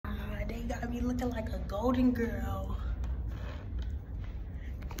be looking like a golden girl.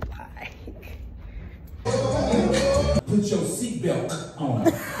 Like. Put your seatbelt on.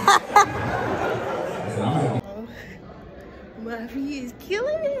 Muffy is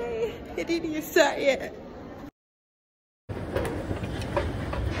killing it. It didn't even start yet.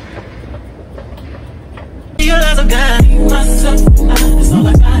 Realize I've got myself, it's all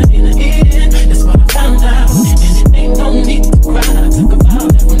I got in the end. That's what I found out, and it ain't no need to cry. I took a vow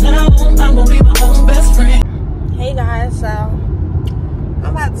that from now on, I'm gonna be my own best friend. Hey guys, so I'm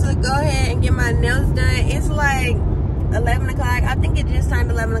about to go ahead and get my nails done. It's like 11 o'clock. I think it just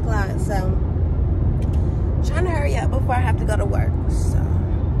turned 11 o'clock, so I'm trying to hurry up before I have to go to work. So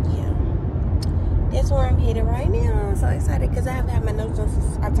yeah, that's where I'm headed right now. I'm so excited because I haven't had my nails done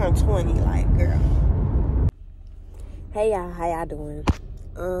since I turned 20. Like, girl. Hey y'all, how y'all doing?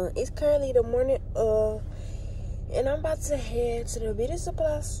 It's currently the morning, and I'm about to head to the beauty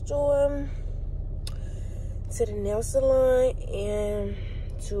supply store, to the nail salon, and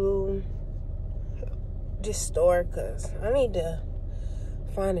to this store because I need to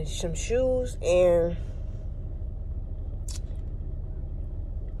find some shoes and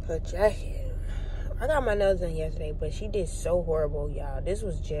a jacket. I got my nails done yesterday, but she did so horrible, y'all. This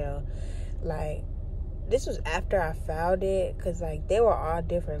was gel. Like, this was after I filed it because, like, they were all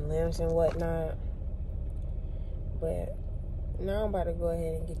different lengths and whatnot. But now I'm about to go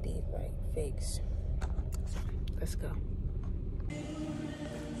ahead and get these, like, fixed. So, let's go.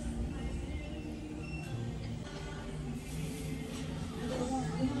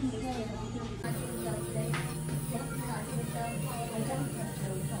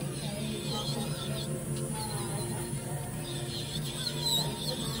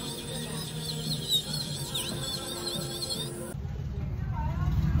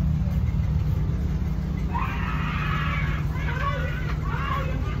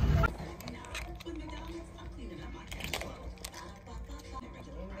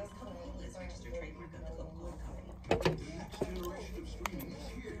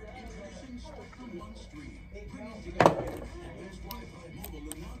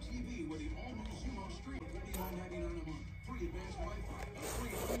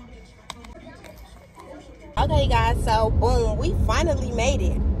 Okay guys, so boom, we finally made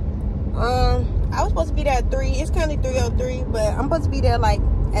it. I was supposed to be there at 3. It's currently 3:03, but I'm supposed to be there like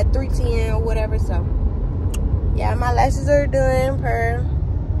at 3:10 or whatever. So yeah, my lashes are done per.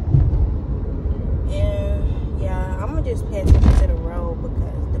 And yeah, I'm gonna just pass it to the road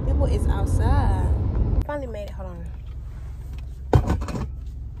because the people is outside. Finally made it. Hold on.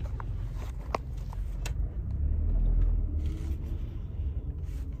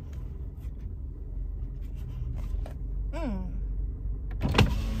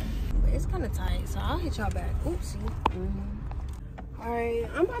 It's kind of tight, so I'll hit y'all back. Oopsie. All right,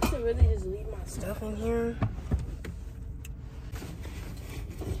 I'm about to really just leave my stuff in here.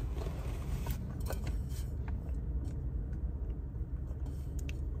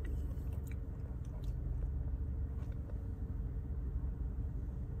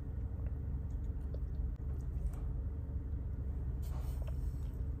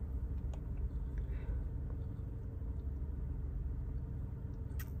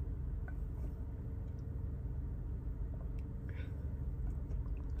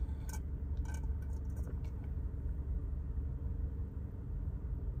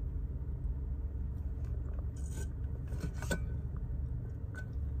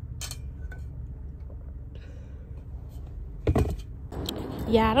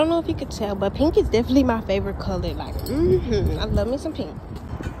 Yeah, I don't know if you could tell, but pink is definitely my favorite color. Like, I love me some pink.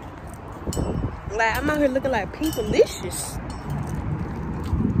 Like, I'm out here looking like pink delicious.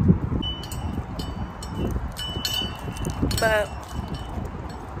 But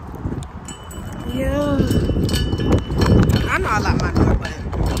yeah, I know I like my door, but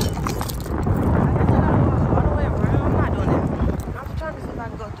all the way around, I'm not doing that. I'm trying to see if I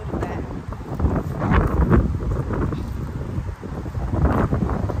can go through the back.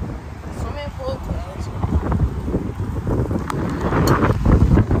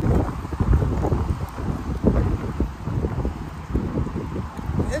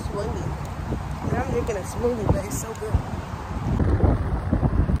 It's windy, and I'm drinking a smoothie, but it's so good.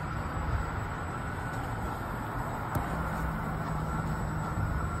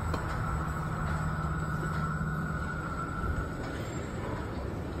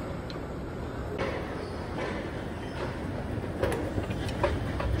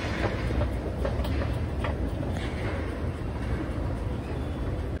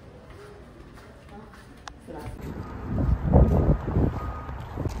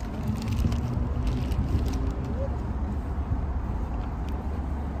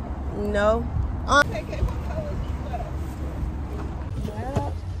 No.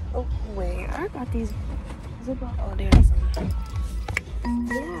 Oh wait, I got these. Oh, there's some.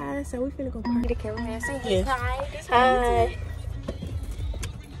 Yeah, so we finna go party. The cameraman say hey. Hi. Hi.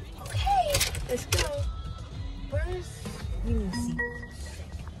 Okay, let's go. Where's? Let me see.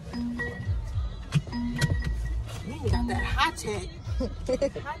 We ain't got that high tech.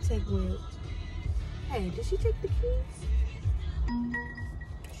 High tech whip. Hey, did she take the keys?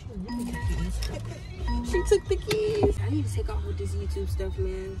 She took the keys. I need to take off with this YouTube stuff,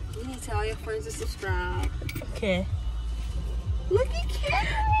 man. You need to tell all your friends to subscribe. Okay. Look at Carrie.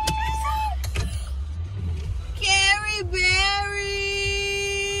 Carrie Berry.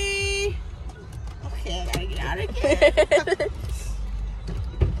 Okay, I gotta get out of here.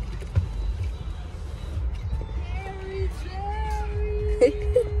 Carrie Berry.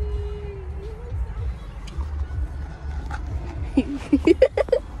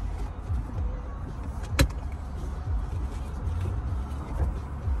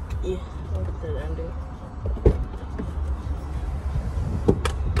 Yeah, I'll put that under.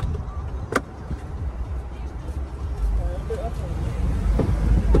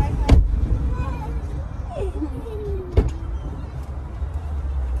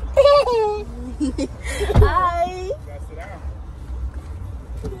 Hi.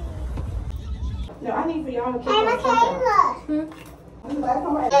 No, I need for y'all to keep on. Does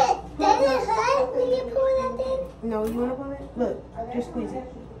it hurt when you pull that thing? No, you want to pull it? Look, just squeeze it.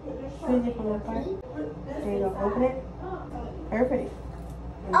 Squeeze it from one part. There you go. Open it. Perfect.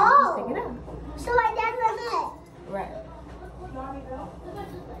 And just take it out. So it doesn't hurt. Right.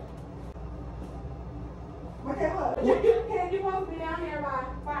 Okay, look. You won't be down here by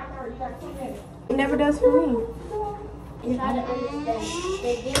 5:30. You got 2 minutes. It never does for me. You try to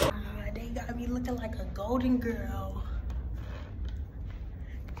understand. They got me looking like a golden girl.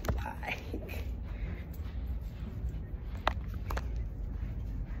 Bye.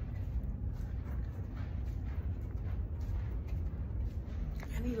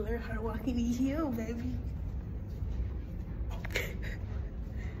 I need to learn how to walk in these heels, baby.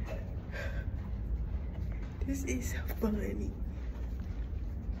 This is funny.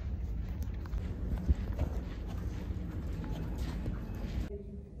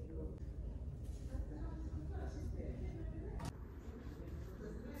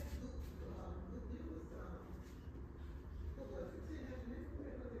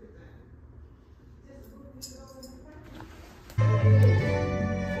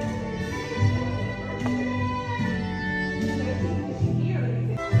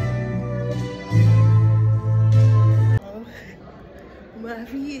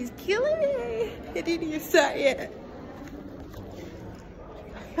 He is killing it. It didn't even start yet.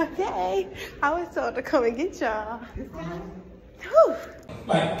 Okay, I was told to come and get y'all.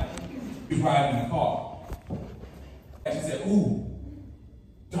 Like, we was riding in the car. And she said, ooh,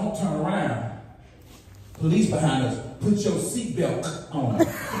 don't turn around. Police behind us, put your seatbelt on. I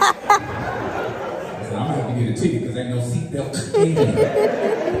said, I'm gonna have to get a ticket because ain't no seatbelt in there.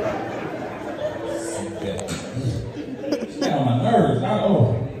 Seatbelt. She got on my nerves.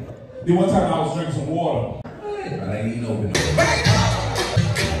 Then one time I was drinking some water. I ain't even open no.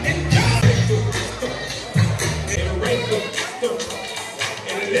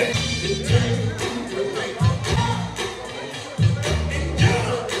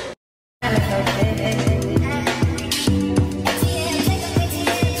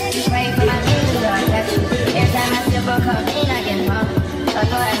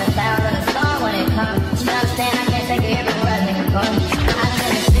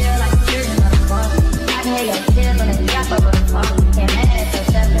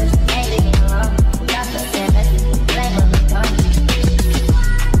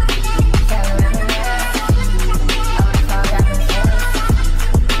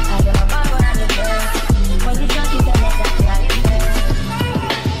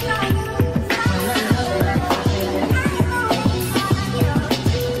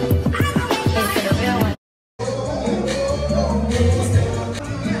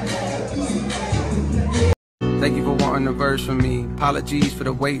 Thank you for wanting a verse from me. Apologies for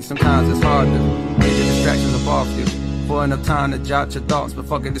the wait, sometimes it's hard to get the distractions up off you. For enough time to jot your thoughts, but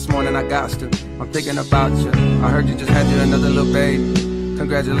fuck it, this morning I got to. I'm thinking about you. I heard you just had you another little baby.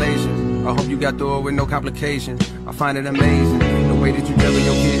 Congratulations. I hope you got through it with no complications. I find it amazing the way that you juggle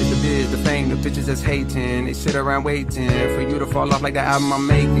your kids, the biz, the fame, the bitches that's hating. They sit around waiting for you to fall off like the album I'm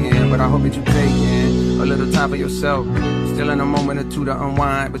making. But I hope that you taking a little time for yourself. Still in a moment or two to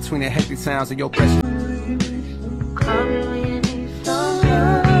unwind between the hectic sounds of your pressure. Come